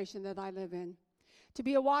generation that I live in. To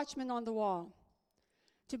be a watchman on the wall.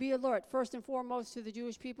 To be alert, first and foremost, to the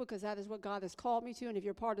Jewish people, because that is what God has called me to. And if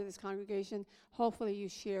you're part of this congregation, hopefully you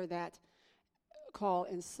share that call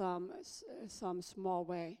in some small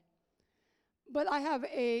way. But I have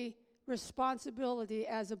a responsibility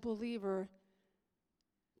as a believer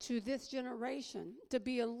to this generation to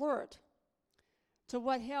be alert to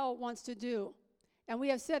what hell wants to do. And we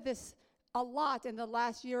have said this a lot in the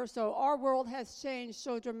last year or so. Our world has changed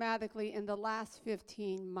so dramatically in the last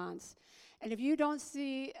 15 months. And if you don't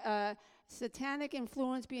see satanic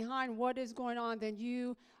influence behind what is going on, then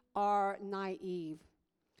you are naive.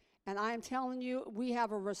 And I am telling you, we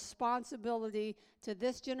have a responsibility to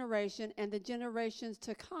this generation and the generations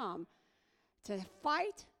to come to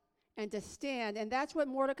fight and to stand. And that's what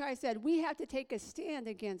Mordecai said. We have to take a stand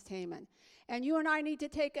against Haman. And you and I need to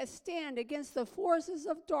take a stand against the forces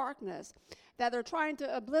of darkness that are trying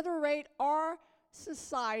to obliterate our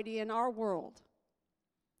society and our world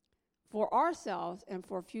for ourselves and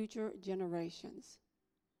for future generations.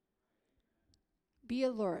 Be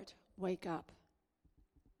alert. Wake up.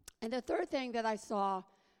 And the third thing that I saw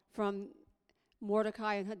from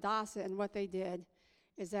Mordecai and Hadassah and what they did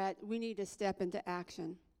is that we need to step into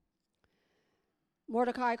action.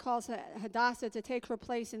 Mordecai calls Hadassah to take her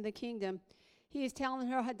place in the kingdom. He is telling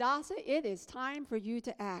her, Hadassah, it is time for you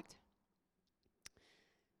to act.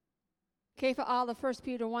 Kepha Allah, 1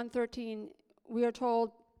 Peter 1:13, we are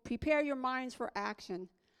told, prepare your minds for action.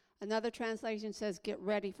 Another translation says, get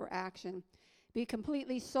ready for action. Be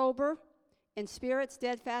completely sober, in spirit,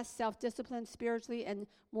 steadfast, self-disciplined, spiritually and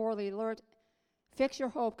morally alert. Fix your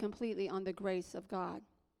hope completely on the grace of God.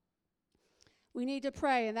 We need to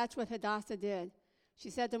pray, and that's what Hadassah did. She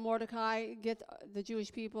said to Mordecai, get the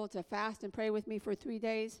Jewish people to fast and pray with me for 3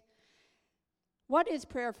 days. What is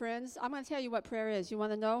prayer, friends? I'm going to tell you what prayer is. You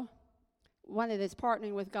want to know? One, it is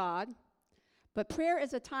partnering with God. But prayer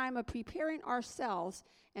is a time of preparing ourselves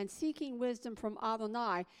and seeking wisdom from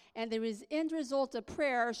Adonai. And the end result of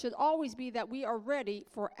prayer should always be that we are ready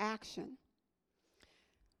for action.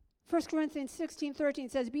 1 Corinthians 16:13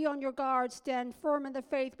 says, be on your guard, stand firm in the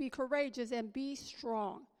faith, be courageous, and be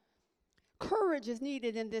strong. Courage is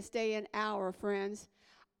needed in this day and hour, friends.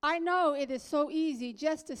 I know it is so easy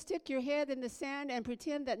just to stick your head in the sand and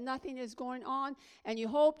pretend that nothing is going on, and you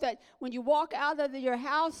hope that when you walk out of your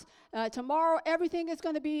house tomorrow, everything is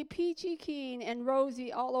going to be peachy keen and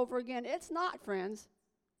rosy all over again. It's not, friends.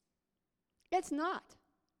 It's not.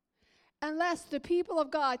 Unless the people of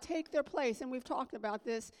God take their place, and we've talked about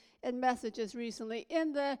this in messages recently,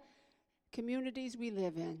 in the communities we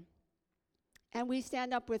live in. And we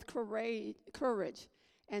stand up with courage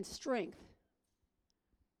and strength.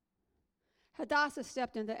 Hadassah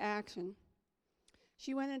stepped into action.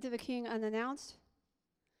 She went into the king unannounced,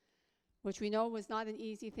 which we know was not an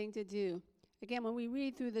easy thing to do. Again, when we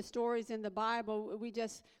read through the stories in the Bible, we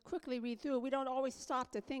just quickly read through. We don't always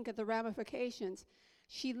stop to think of the ramifications.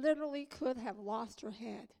 She literally could have lost her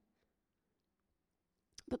head.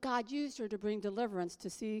 But God used her to bring deliverance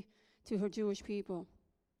to her Jewish people.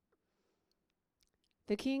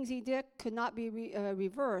 The king's edict could not be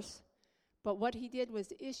reversed, but what he did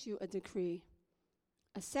was issue a decree,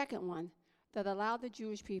 a second one, that allowed the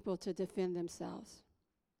Jewish people to defend themselves.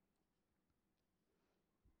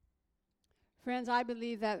 Friends, I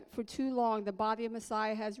believe that for too long the body of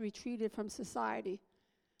Messiah has retreated from society.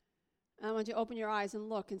 I want you to open your eyes and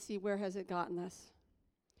look and see where has it gotten us.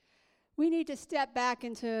 We need to step back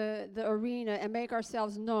into the arena and make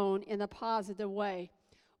ourselves known in a positive way.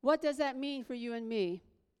 What does that mean for you and me?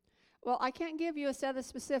 Well, I can't give you a set of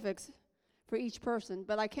specifics for each person,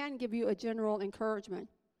 but I can give you a general encouragement.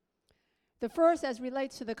 The first, as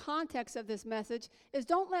relates to the context of this message, is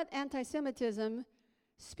don't let anti-Semitism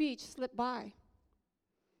speech slip by.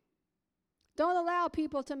 Don't allow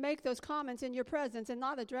people to make those comments in your presence and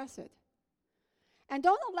not address it. And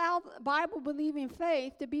don't allow Bible-believing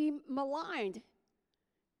faith to be maligned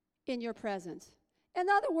in your presence. In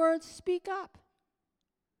other words, speak up.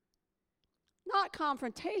 Not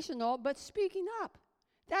confrontational, but speaking up.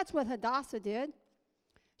 That's what Hadassah did.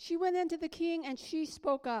 She went into the king and she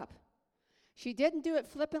spoke up. She didn't do it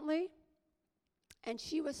flippantly, and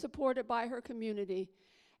she was supported by her community.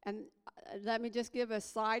 And let me just give a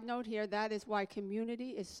side note here. That is why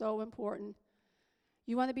community is so important.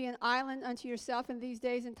 You want to be an island unto yourself in these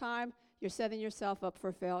days and time, you're setting yourself up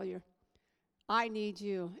for failure. I need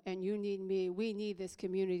you, and you need me. We need this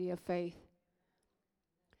community of faith.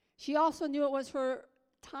 She also knew it was her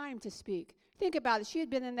time to speak. Think about it. She had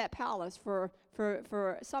been in that palace for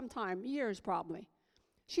some time, years probably.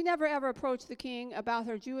 She never ever approached the king about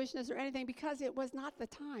her Jewishness or anything because it was not the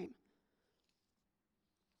time.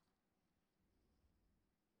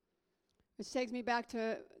 Which takes me back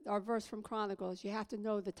to our verse from Chronicles. You have to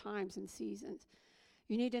know the times and seasons.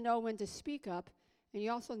 You need to know when to speak up, and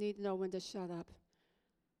you also need to know when to shut up.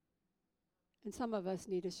 And some of us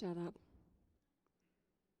need to shut up.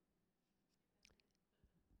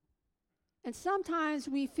 And sometimes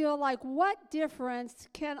we feel like, what difference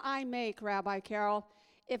can I make, Rabbi Carol,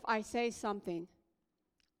 if I say something?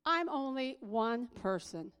 I'm only one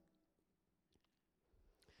person.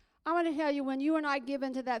 I want to tell you, when you and I give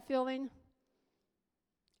into that feeling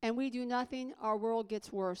and we do nothing, our world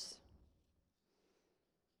gets worse.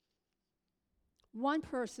 One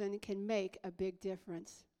person can make a big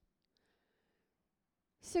difference.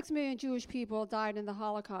 6 million Jewish people died in the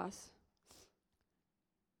Holocaust.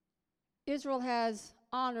 Israel has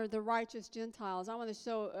honored the righteous Gentiles. I want to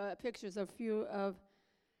show pictures of a few of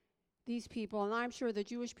these people, and I'm sure the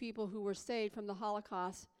Jewish people who were saved from the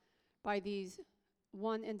Holocaust by these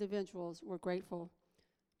one individuals were grateful.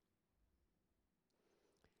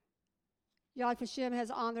 Yad Vashem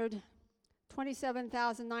has honored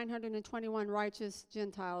 27,921 righteous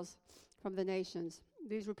Gentiles from the nations.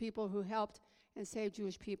 These were people who helped and saved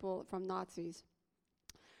Jewish people from Nazis.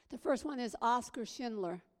 The first one is Oskar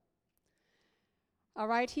Schindler. All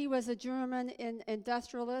right, he was a German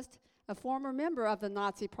industrialist, a former member of the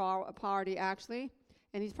Nazi party, actually,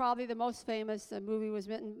 and he's probably the most famous. The movie was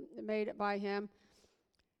made by him.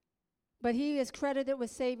 But he is credited with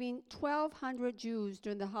saving 1,200 Jews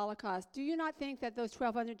during the Holocaust. Do you not think that those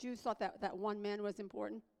 1,200 Jews thought that one man was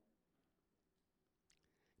important?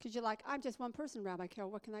 Because you're like, I'm just one person, Rabbi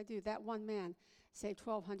Carol, what can I do? That one man saved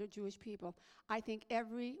 1,200 Jewish people. I think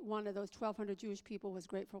every one of those 1,200 Jewish people was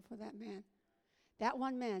grateful for that man. That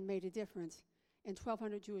one man made a difference in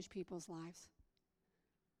 1,200 Jewish people's lives.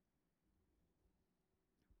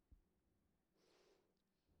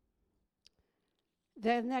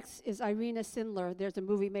 The next is Irina Sindler. There's a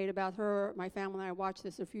movie made about her. My family and I watched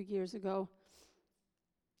this a few years ago.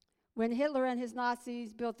 When Hitler and his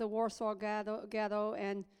Nazis built the Warsaw Ghetto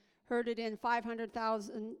and herded in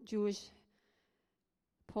 500,000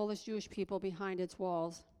 Polish Jewish people behind its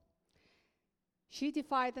walls, she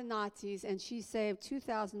defied the Nazis, and she saved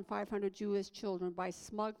 2,500 Jewish children by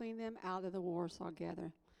smuggling them out of the Warsaw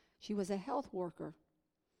Ghetto. She was a health worker.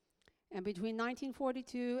 And between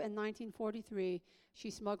 1942 and 1943, she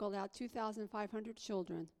smuggled out 2,500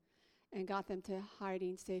 children and got them to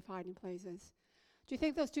safe hiding places. Do you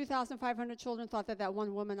think those 2,500 children thought that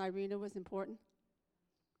one woman, Irina, was important?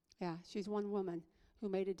 Yeah, she's one woman who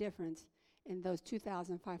made a difference in those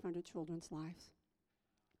 2,500 children's lives.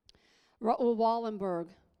 Raoul Wallenberg.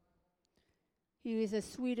 He was a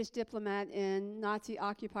Swedish diplomat in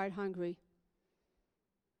Nazi-occupied Hungary.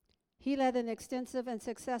 He led an extensive and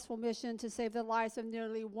successful mission to save the lives of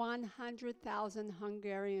nearly 100,000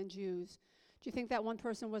 Hungarian Jews Do you think that one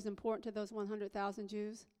person was important to those 100,000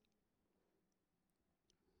 Jews?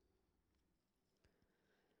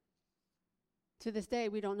 To this day,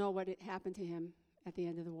 we don't know what happened to him at the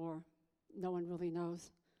end of the war. No one really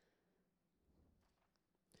knows.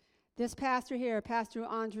 This pastor here, Pastor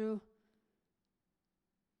Andrew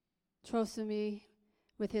Trosamy,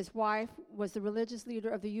 with his wife, was the religious leader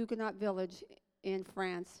of the Huguenot village in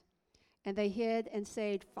France, and they hid and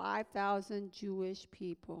saved 5,000 Jewish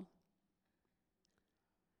people.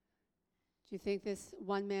 Do you think this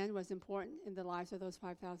one man was important in the lives of those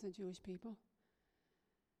 5,000 Jewish people?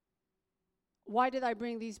 Why did I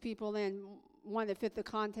bring these people in? One, that fit the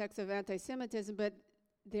context of anti-Semitism, but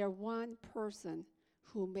they're one person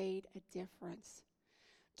who made a difference.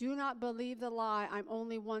 Do not believe the lie, I'm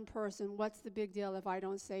only one person. What's the big deal if I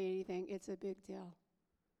don't say anything? It's a big deal.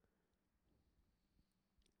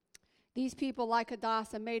 These people, like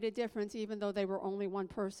Hadassah, made a difference even though they were only one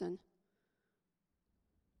person.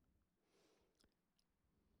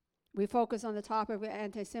 We focus on the topic of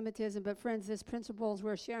anti-Semitism, but friends, this principles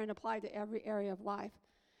we're sharing apply to every area of life.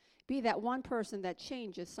 Be that one person that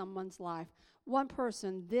changes someone's life. One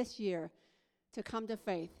person this year to come to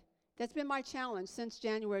faith. That's been my challenge since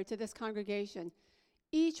January to this congregation.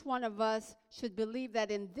 Each one of us should believe that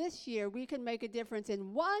in this year we can make a difference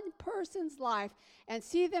in one person's life and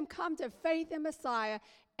see them come to faith in Messiah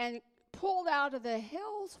and pulled out of the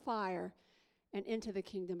hell's fire and into the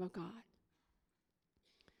kingdom of God.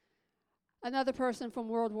 Another person from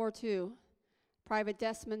World War II, Private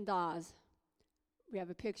Desmond Doss. We have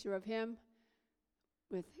a picture of him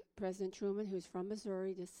with President Truman, who's from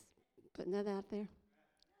Missouri, just putting that out there.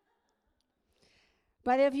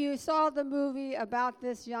 But if you saw the movie about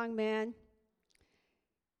this young man,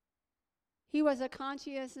 he was a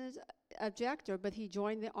conscientious objector, but he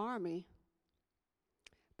joined the army.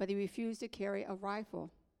 But he refused to carry a rifle.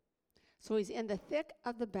 So he's in the thick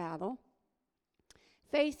of the battle,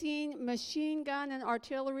 facing machine gun and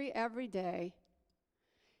artillery every day.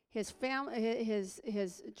 His family,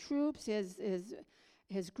 his troops,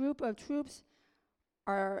 his group of troops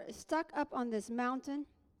are stuck up on this mountain.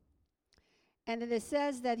 And it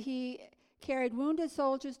says that he carried wounded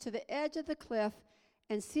soldiers to the edge of the cliff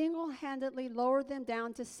and single-handedly lowered them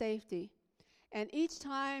down to safety. And each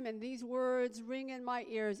time, and these words ring in my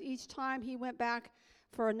ears, each time he went back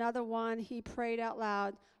for another one, he prayed out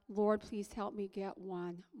loud, Lord, please help me get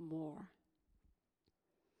one more.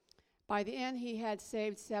 By the end, he had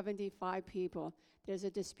saved 75 people. There's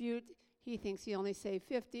a dispute. He thinks he only saved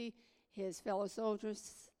 50. His fellow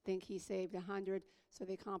soldiers think he saved 100, so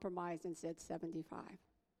they compromised and said 75.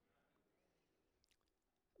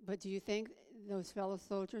 But do you think those fellow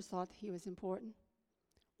soldiers thought he was important?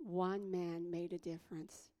 One man made a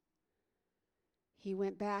difference. He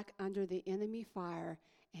went back under the enemy fire,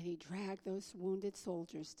 and he dragged those wounded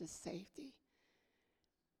soldiers to safety.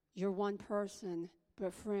 You're one person,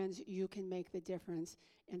 but friends, you can make the difference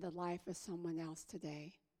in the life of someone else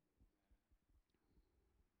today.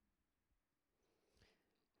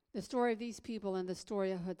 The story of these people and the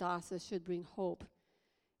story of Hadassah should bring hope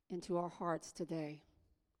into our hearts today.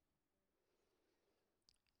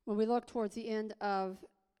 When we look towards the end of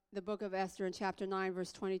the book of Esther in chapter 9,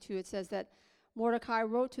 verse 22, it says that Mordecai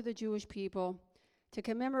wrote to the Jewish people to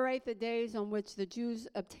commemorate the days on which the Jews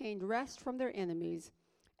obtained rest from their enemies,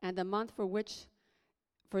 and the month for which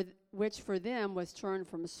for them was turned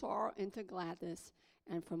from sorrow into gladness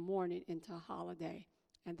and from mourning into a holiday.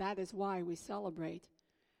 And that is why we celebrate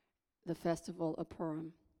the festival of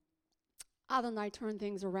Purim. Adonai turned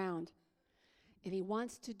things around, and he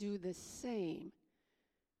wants to do the same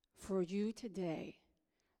for you today,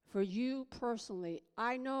 for you personally.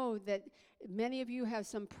 I know that many of you have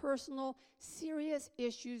some personal, serious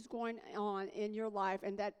issues going on in your life,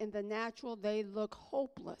 and that in the natural they look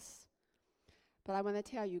hopeless. But I want to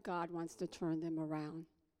tell you, God wants to turn them around.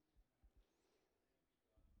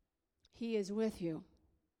 He is with you,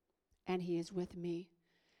 and he is with me.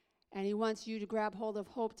 And he wants you to grab hold of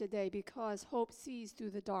hope today, because hope sees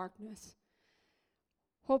through the darkness.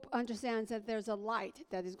 Hope understands that there's a light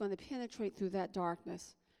that is going to penetrate through that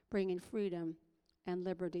darkness, bringing freedom and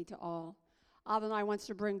liberty to all. Adonai wants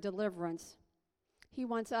to bring deliverance. He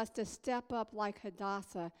wants us to step up like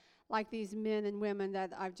Hadassah, like these men and women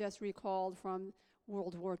that I've just recalled from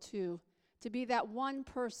World War II, to be that one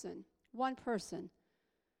person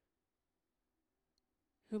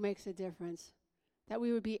who makes a difference, that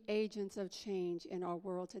we would be agents of change in our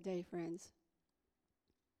world today, friends.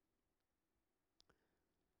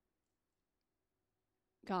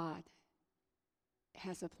 God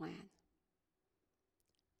has a plan.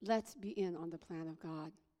 Let's be in on the plan of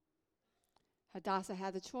God. Hadassah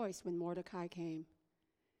had the choice when Mordecai came.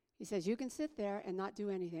 He says, you can sit there and not do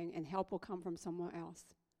anything, and help will come from someone else.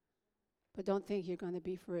 But don't think you're going to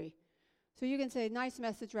be free. So you can say, nice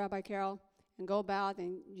message, Rabbi Carol, and go about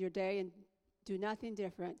in your day and do nothing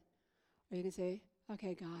different. Or you can say,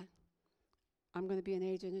 okay, God, I'm going to be an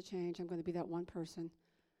agent of change. I'm going to be that one person.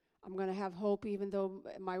 I'm going to have hope even though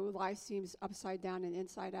my life seems upside down and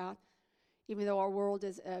inside out. Even though our world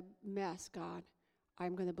is a mess, God,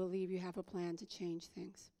 I'm going to believe you have a plan to change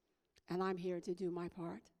things. And I'm here to do my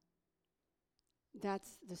part.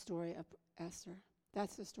 That's the story of Esther.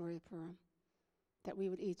 That's the story of Purim. That we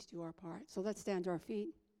would each do our part. So let's stand to our feet.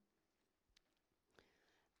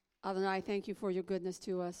 Adonai, thank you for your goodness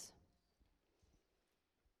to us.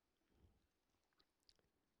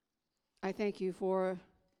 I thank you for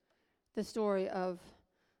the story of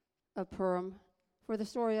Purim, for the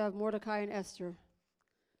story of Mordecai and Esther,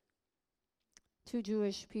 two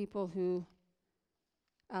Jewish people who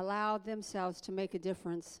allowed themselves to make a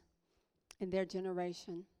difference in their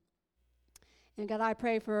generation. And God, I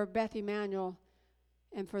pray for Beth Emanuel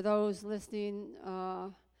and for those listening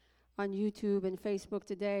on YouTube and Facebook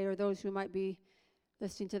today, or those who might be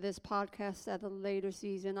listening to this podcast at a later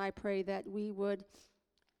season. I pray that we would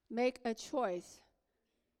make a choice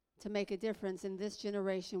to make a difference in this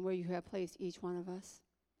generation where you have placed each one of us.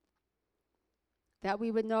 That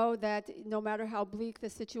we would know that no matter how bleak the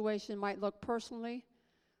situation might look personally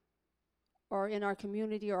or in our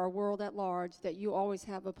community or our world at large, that you always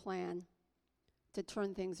have a plan to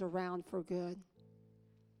turn things around for good.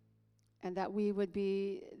 And that we would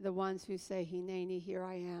be the ones who say, Hineni, here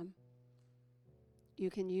I am.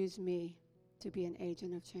 You can use me to be an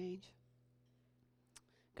agent of change.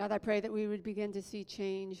 God, I pray that we would begin to see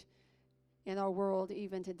change in our world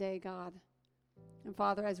even today, God. And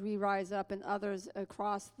Father, as we rise up and others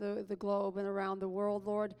across the globe and around the world,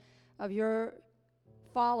 Lord, of your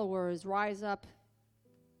followers rise up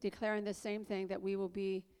declaring the same thing, that we will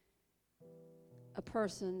be a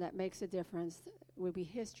person that makes a difference. We'll be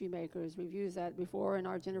history makers. We've used that before in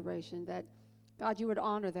our generation, that, God, you would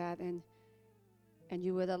honor that and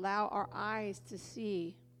you would allow our eyes to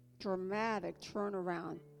see dramatic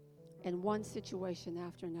turnaround in one situation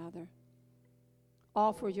after another,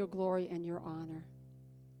 all for your glory and your honor.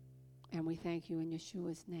 And we thank you in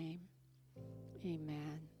Yeshua's name.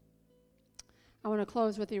 Amen. I want to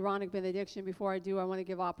close with the Aaronic benediction. Before I do, I want to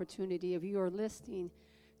give opportunity. If you are listening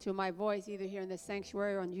to my voice, either here in the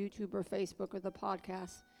sanctuary or on YouTube or Facebook or the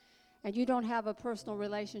podcast, and you don't have a personal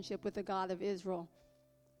relationship with the God of Israel,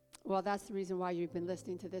 well, that's the reason why you've been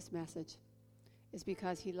listening to this message. It's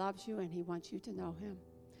because he loves you and he wants you to know him.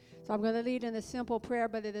 So I'm going to lead in a simple prayer,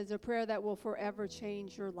 but it is a prayer that will forever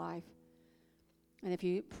change your life. And if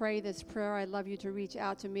you pray this prayer, I'd love you to reach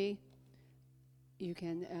out to me. You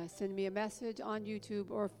can send me a message on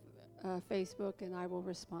YouTube or Facebook, and I will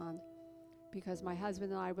respond, because my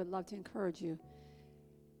husband and I would love to encourage you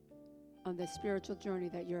on the spiritual journey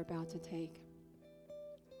that you're about to take.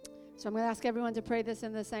 So I'm going to ask everyone to pray this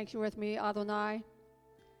in the sanctuary with me. Adonai,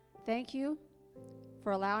 thank you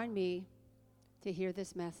for allowing me to hear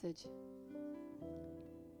this message.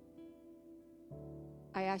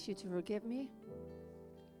 I ask you to forgive me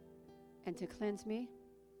and to cleanse me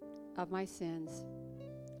of my sins.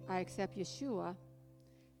 I accept Yeshua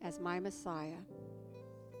as my Messiah.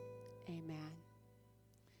 Amen.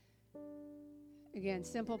 Again,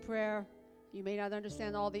 simple prayer. You may not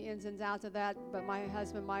understand all the ins and outs of that, but my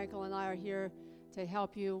husband Michael and I are here to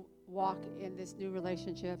help you walk in this new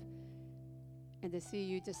relationship and to see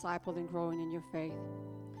you discipled and growing in your faith.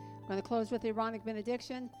 I'm going to close with the Aaronic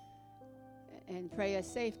benediction and pray a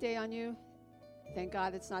safe day on you. Thank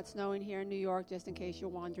God it's not snowing here in New York, just in case you're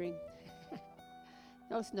wondering.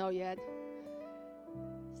 No snow yet.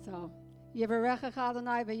 So, Yevarecha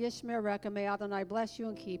Adonai v'yishmerecha, may Adonai bless you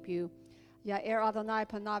and keep you. Ya'er Adonai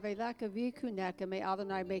panav elecha v'yikuneka, may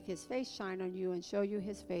Adonai make his face shine on you and show you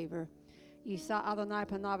his favor. Yisa Adonai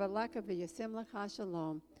panav elecha v'yasim lecha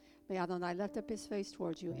shalom, may Adonai lift up his face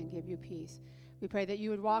towards you and give you peace. We pray that you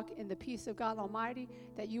would walk in the peace of God Almighty,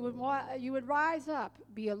 that you would rise up,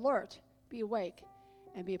 be alert, be awake,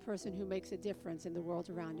 and be a person who makes a difference in the world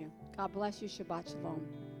around you. God bless you. Shabbat shalom.